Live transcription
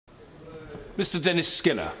Mr. Dennis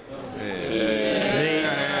Skinner.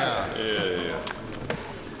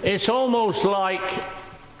 It's almost like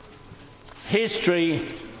history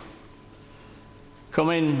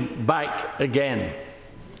coming back again.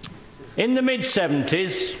 In the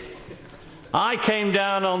mid-70s, I came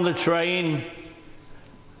down on the train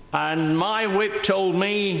and my whip told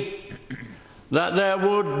me that there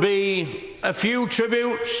would be a few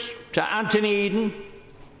tributes to Anthony Eden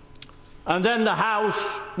and then the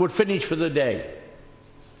House would finish for the day.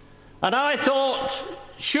 And I thought,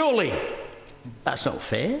 surely that's not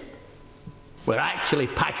fair. We're actually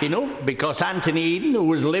packing up because Anthony Eden, who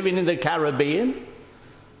was living in the Caribbean,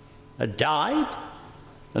 had died,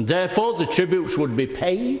 and therefore the tributes would be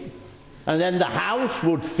paid, and then the House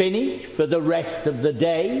would finish for the rest of the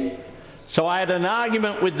day. So I had an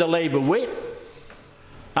argument with the Labour whip,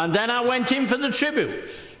 and then I went in for the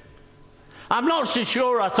tributes. I'm not so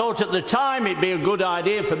sure I thought at the time it'd be a good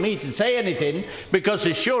idea for me to say anything, because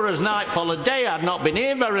as sure as night followed day, I'd not been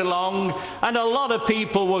here very long, and a lot of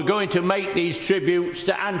people were going to make these tributes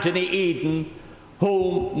to Anthony Eden,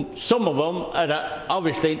 whom some of them had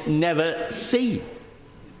obviously never seen.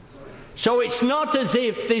 So it's not as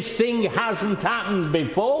if this thing hasn't happened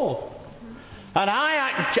before. And I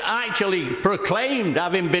actually proclaimed,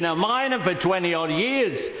 having been a miner for 20-odd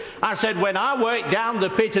years, I said, when I worked down the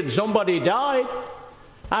pit and somebody died,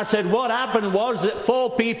 I said, what happened was that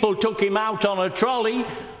 4 people took him out on a trolley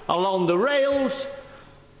along the rails,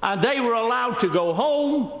 and they were allowed to go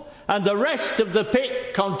home, and the rest of the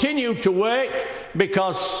pit continued to work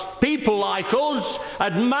because people like us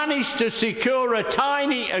had managed to secure a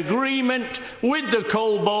tiny agreement with the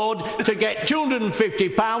coal board to get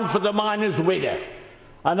 £250 for the miner's widow.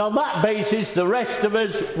 And on that basis, the rest of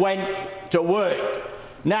us went to work.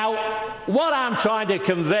 Now, what I'm trying to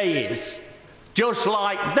convey is, just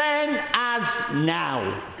like then as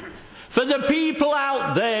now, for the people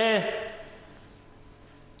out there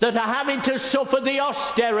that are having to suffer the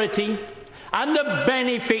austerity and the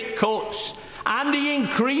benefit cuts and the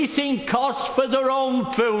increasing costs for their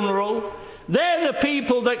own funeral, they're the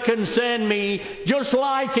people that concern me, just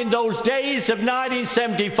like in those days of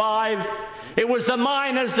 1975, it was the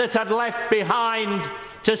miners that had left behind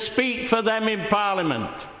to speak for them in Parliament.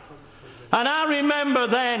 And I remember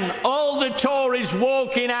then all the Tories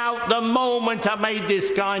walking out the moment I made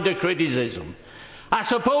this kind of criticism. I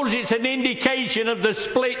suppose it's an indication of the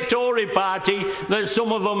split Tory party that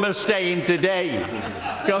some of them are staying today,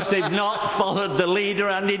 because they've not followed the leader,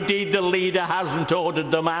 and indeed the leader hasn't ordered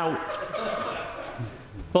them out.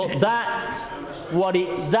 But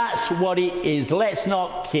that's what it is. Let's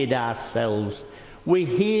not kid ourselves. We're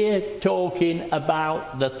here talking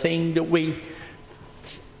about the thing that we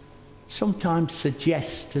sometimes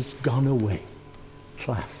suggest has gone away.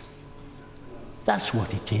 Class. That's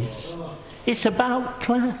what it is. It's about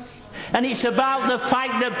class. And it's about the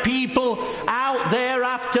fact that people out there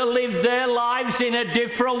have to live their lives in a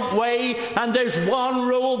different way, and there's one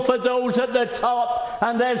rule for those at the top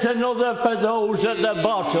and there's another for those at the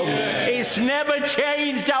bottom. It's never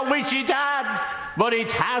changed. I wish it had, but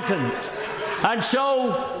it hasn't. And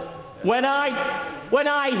so when I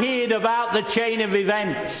heard about the chain of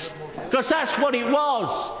events, because that's what it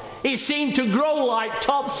was, it seemed to grow like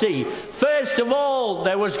topsy. First of all,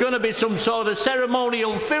 there was going to be some sort of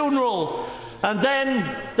ceremonial funeral. And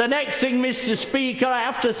then the next thing, Mr. Speaker, I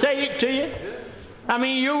have to say it to you. I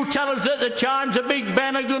mean, you tell us that the chimes of Big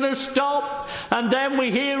Ben are going to stop, and then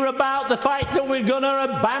we hear about the fact that we're going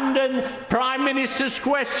to abandon Prime Minister's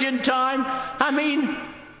question time. I mean,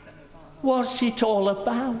 what's it all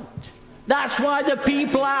about? That's why the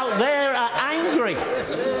people out there are angry.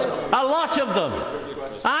 A lot of them.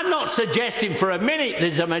 I'm not suggesting for a minute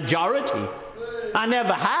there's a majority. I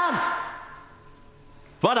never have.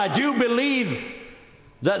 But I do believe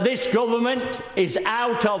that this government is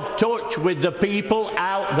out of touch with the people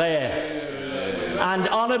out there. And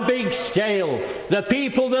on a big scale, the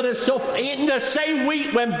people that are suffering in the same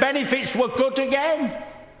week when benefits were cut again.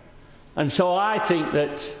 And so I think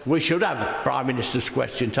that we should have a Prime Minister's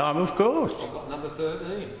question time, of course. I've got number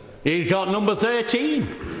 13. He's got number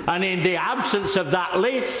 13. And in the absence of that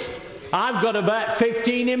list, I've got about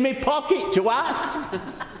 15 in my pocket to ask.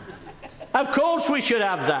 Of course we should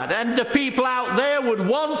have that. And the people out there would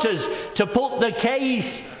want us to put the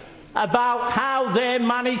case about how they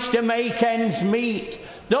manage to make ends meet.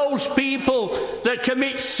 Those people that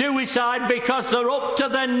commit suicide because they're up to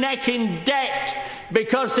their neck in debt,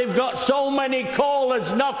 because they've got so many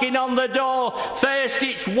callers knocking on the door. First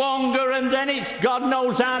it's Wonga and then it's God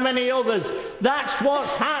knows how many others. That's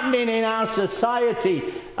what's happening in our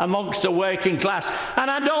society amongst the working class. And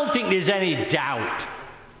I don't think there's any doubt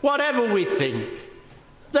whatever we think,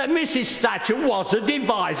 that Mrs. Thatcher was a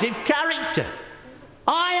divisive character.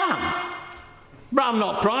 I am, but I'm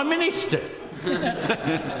not Prime Minister.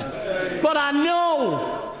 But I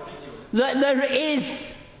know that there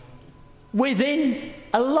is within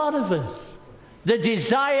a lot of us the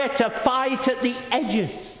desire to fight at the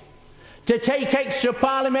edges, to take extra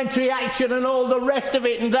parliamentary action and all the rest of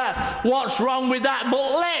it, and that what's wrong with that.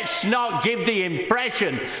 But let's not give the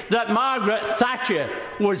impression that Margaret Thatcher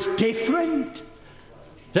was different,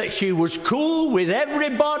 that she was cool with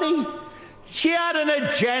everybody. She had an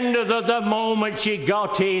agenda that the moment she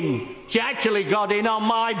got in, she actually got in on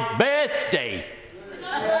my birthday.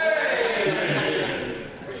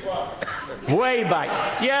 Way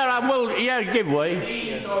back. Yeah, I will, yeah, give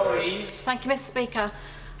way. Thank you, Mr. Speaker.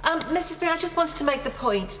 Mr. Speaker, I just wanted to make the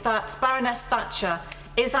point that Baroness Thatcher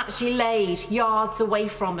is actually laid yards away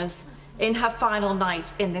from us in her final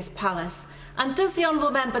night in this palace. And does the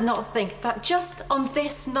honourable member not think that just on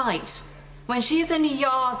this night, when she is only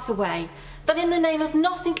yards away, that in the name of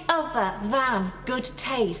nothing other than good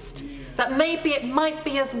taste, that maybe it might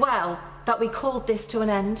be as well that we called this to an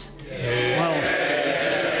end?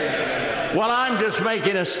 Well, I'm just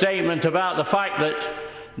making a statement about the fact that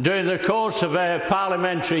during the course of her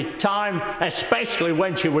parliamentary time, especially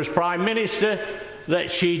when she was Prime Minister, that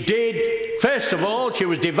she did, first of all, she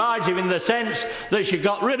was divisive in the sense that she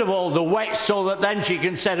got rid of all the wets so that then she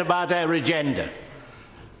can set about her agenda.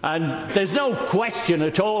 And there's no question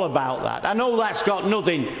at all about that. I know that's got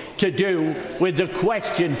nothing to do with the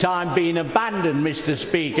question time being abandoned, Mr.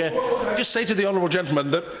 Speaker. Just say to the honourable gentleman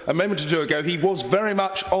that a moment or two ago he was very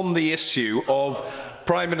much on the issue of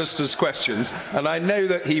Prime Minister's questions, and I know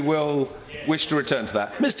that he will wish to return to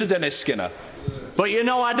that. Mr. Dennis Skinner. But you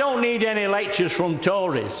know, I don't need any lectures from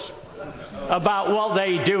Tories about what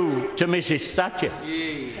they do to Mrs. Thatcher.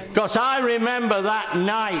 Because I remember that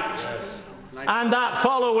night and that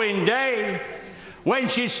following day, when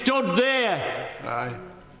she stood there,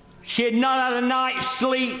 she had not had a night's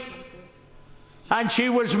sleep, and she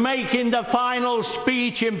was making the final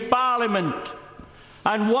speech in Parliament.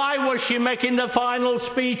 And why was she making the final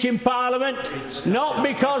speech in Parliament? Not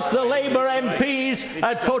because the Labour MPs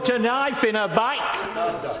had put a knife in her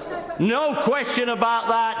back. No question about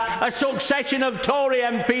that. A succession of Tory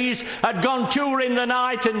MPs had gone touring the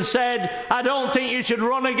night and said, I don't think you should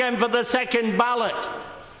run again for the second ballot.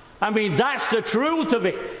 I mean, that's the truth of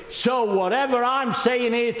it. So whatever I'm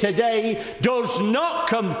saying here today does not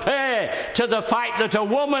compare to the fact that a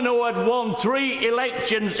woman who had won 3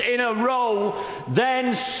 elections in a row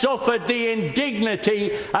then suffered the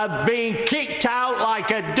indignity of being kicked out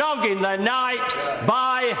like a dog in the night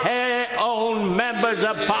by her own members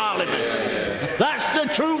of Parliament. That's the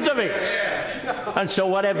truth of it. And so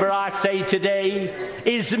whatever I say today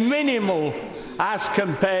is minimal as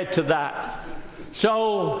compared to that.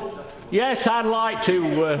 So, yes, I'd like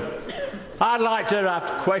to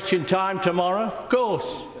have question time tomorrow, of course.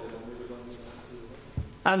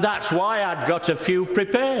 And that's why I'd got a few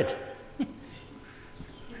prepared.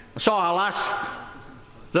 So I'll ask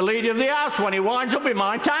the Leader of the House when he winds up, he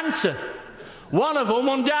might answer. One of them,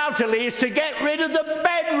 undoubtedly, is to get rid of the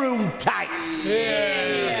bedroom tax.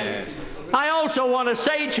 Yeah. I also want to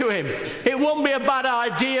say to him, it wouldn't be a bad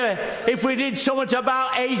idea if we did something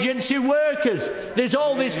about agency workers. There's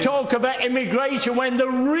all this talk about immigration when the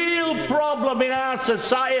real problem in our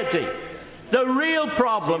society,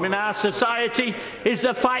 is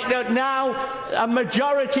the fact that now a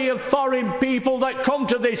majority of foreign people that come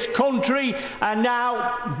to this country are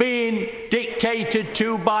now being dictated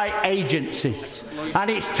to by agencies. And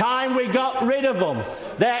it's time we got rid of them.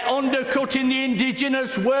 They're undercutting the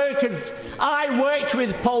indigenous workers. I worked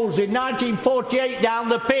with Poles in 1948 down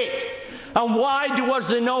the pit. And why was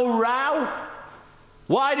there no row?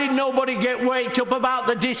 Why did nobody get waked up about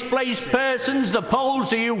the displaced persons, the Poles,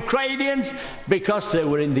 the Ukrainians? Because they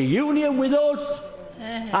were in the union with us,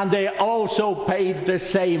 and they also paid the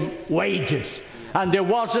same wages. And there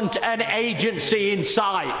wasn't an agency in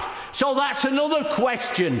sight. So that's another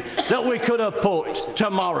question that we could have put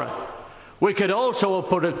tomorrow. We could also have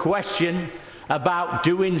put a question about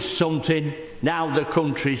doing something now the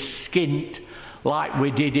country's skint, like we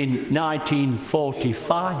did in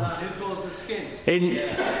 1945. Who caused the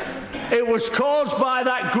skint? It was caused by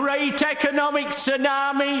that great economic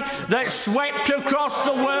tsunami that swept across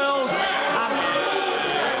the world.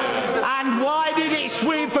 And why did it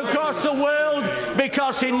sweep across the world?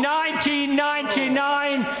 Because in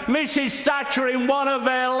 1999, Mrs. Thatcher, in one of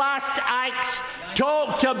her last acts,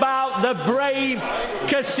 talked about the brave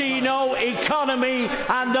casino economy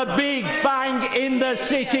and the big bang in the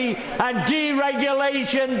city and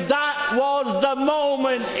deregulation. That was the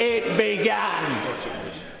moment it began.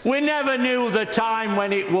 We never knew the time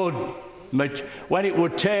when it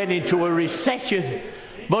would turn into a recession.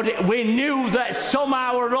 But we knew that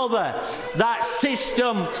somehow or other, that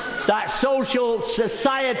system, that social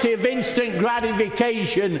society of instant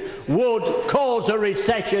gratification would cause a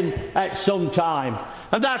recession at some time.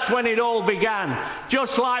 And that's when it all began.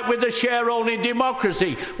 Just like with the share-owning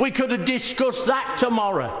democracy. We could have discussed that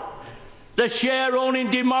tomorrow. The share-owning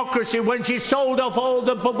democracy, when she sold off all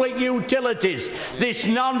the public utilities, this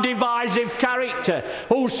non-divisive character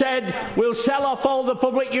who said, we'll sell off all the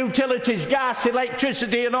public utilities, gas,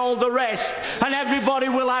 electricity and all the rest, and everybody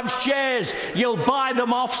will have shares. You'll buy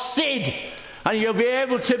them off Sid, and you'll be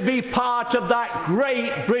able to be part of that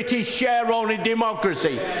great British share-owning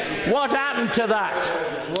democracy. What happened to that?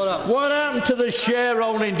 What happened to the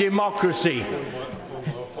share-owning democracy?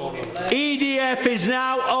 EDF is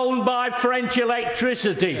now owned by French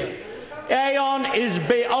Electricity. Aon is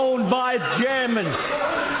owned by German.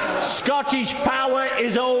 Scottish Power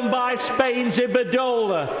is owned by Spain's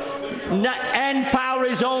Iberdrola. N-Power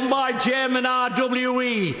is owned by German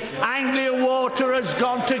RWE. Anglia Water has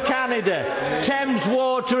gone to Canada. Thames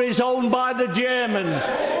Water is owned by the Germans.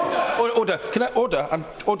 Order. Can I order? I'm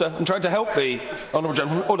trying to help the honourable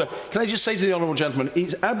gentleman. Order. Can I just say to the honourable gentleman,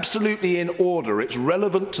 it's absolutely in order. It's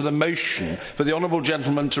relevant to the motion for the honourable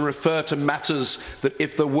gentleman to refer to matters that,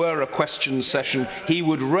 if there were a question session, he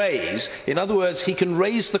would raise. In other words, he can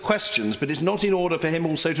raise the questions, but it's not in order for him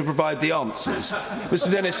also to provide the answers.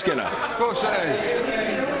 Mr. Dennis Skinner. Of course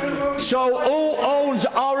it is. So who owns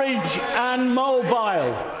Orange and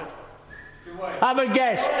Mobile? Have a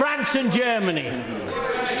guess. France and Germany.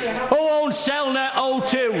 Who owns Cellnet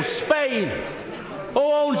O2? Spain. Who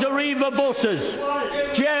owns Arriva buses?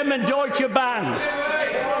 German Deutsche Bahn.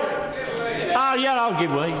 Yeah, I'll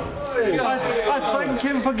give way. I thank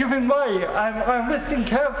him for giving way. I'm listening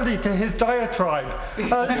carefully to his diatribe,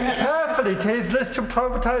 listening carefully to his list of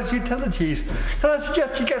privatised utilities. Can I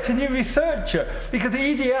suggest he gets a new researcher, because the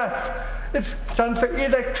EDF stands for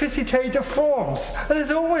Electricité de France, and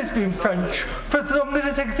it's always been French for as long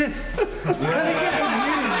as it exists. Can he get a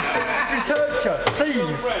new researcher, please,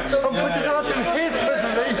 and put it out in his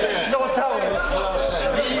misery, not ours?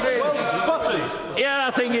 Yeah, I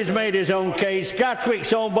think he's made his own case.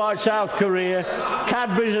 Gatwick's owned by South Korea.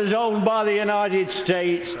 Cadbury's is owned by the United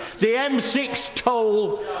States. The M6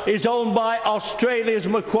 toll is owned by Australia's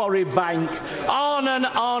Macquarie Bank. On and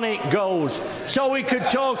on it goes. So we could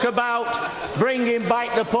talk about bringing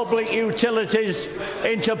back the public utilities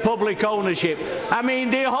into public ownership. I mean,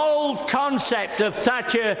 the whole concept of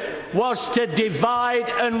Thatcher was to divide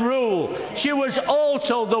and rule. She was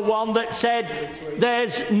also the one that said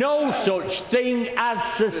there's no such thing as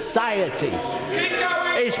society.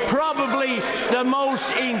 It's probably the most...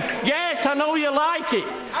 Yes, I know you like it.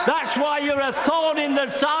 That's why you're a thorn in the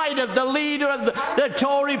side of the leader of the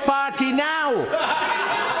Tory party now.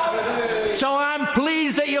 So I'm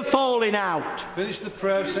pleased that you're falling out. Finish the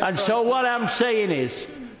prayer. And so what I'm saying is,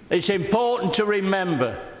 it's important to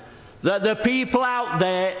remember that the people out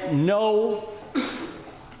there know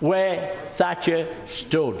where Thatcher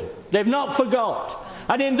stood. They've not forgot.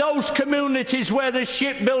 And in those communities where the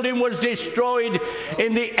shipbuilding was destroyed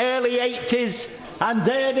in the early 80s, and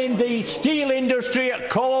then in the steel industry at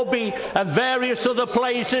Corby and various other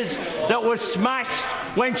places that were smashed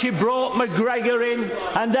when she brought McGregor in,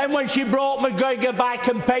 and then when she brought McGregor back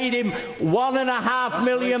and paid him £1.5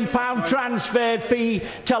 million transfer fee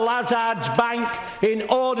to Lazard's bank in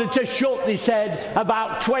order to shut, they said,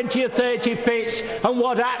 about 20 or 30 pits. And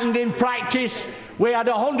what happened in practice? We had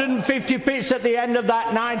 150 pits at the end of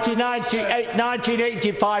that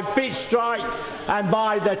 1985 pit strike, and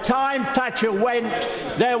by the time Thatcher went,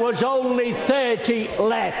 there was only 30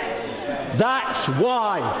 left. That's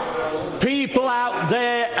why people out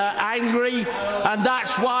there are angry, and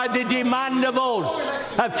that's why they demand of us,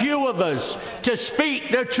 a few of us, to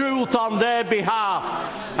speak the truth on their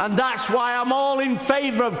behalf. And that's why I'm all in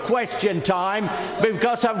favour of question time,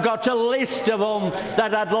 because I've got a list of them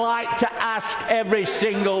that I'd like to ask every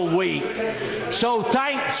single week. So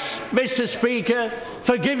thanks, Mr. Speaker,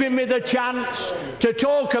 for giving me the chance to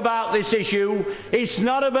talk about this issue. It's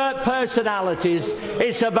not about personalities,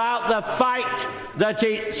 it's about the fact that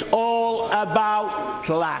it's all about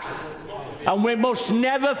class. And we must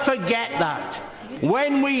never forget that.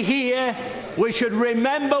 When we hear, we should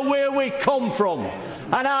remember where we come from.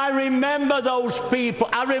 And I remember those people.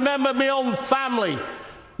 I remember my own family.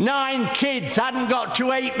 9 kids hadn't got 2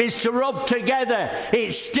 halfpennies to rub together.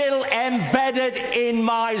 It's still embedded in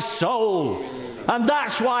my soul. And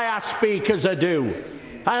that's why I speak as I do.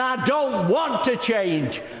 And I don't want to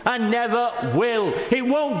change, and never will. It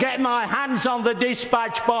won't get my hands on the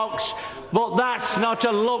dispatch box, but that's not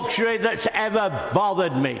a luxury that's ever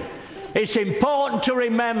bothered me. It's important to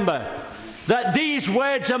remember that these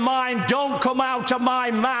words of mine don't come out of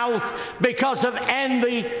my mouth because of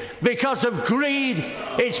envy, because of greed.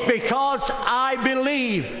 It's because I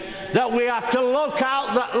believe that we have to look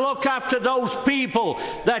after those people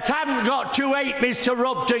that haven't got 2 halfpennies to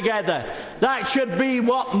rub together. That should be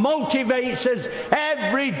what motivates us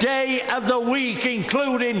every day of the week,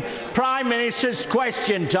 including Prime Minister's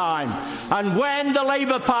question time. And when the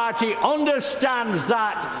Labour Party understands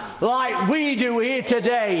that, like we do here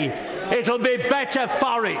today, it'll be better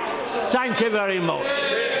for it. Thank you very much.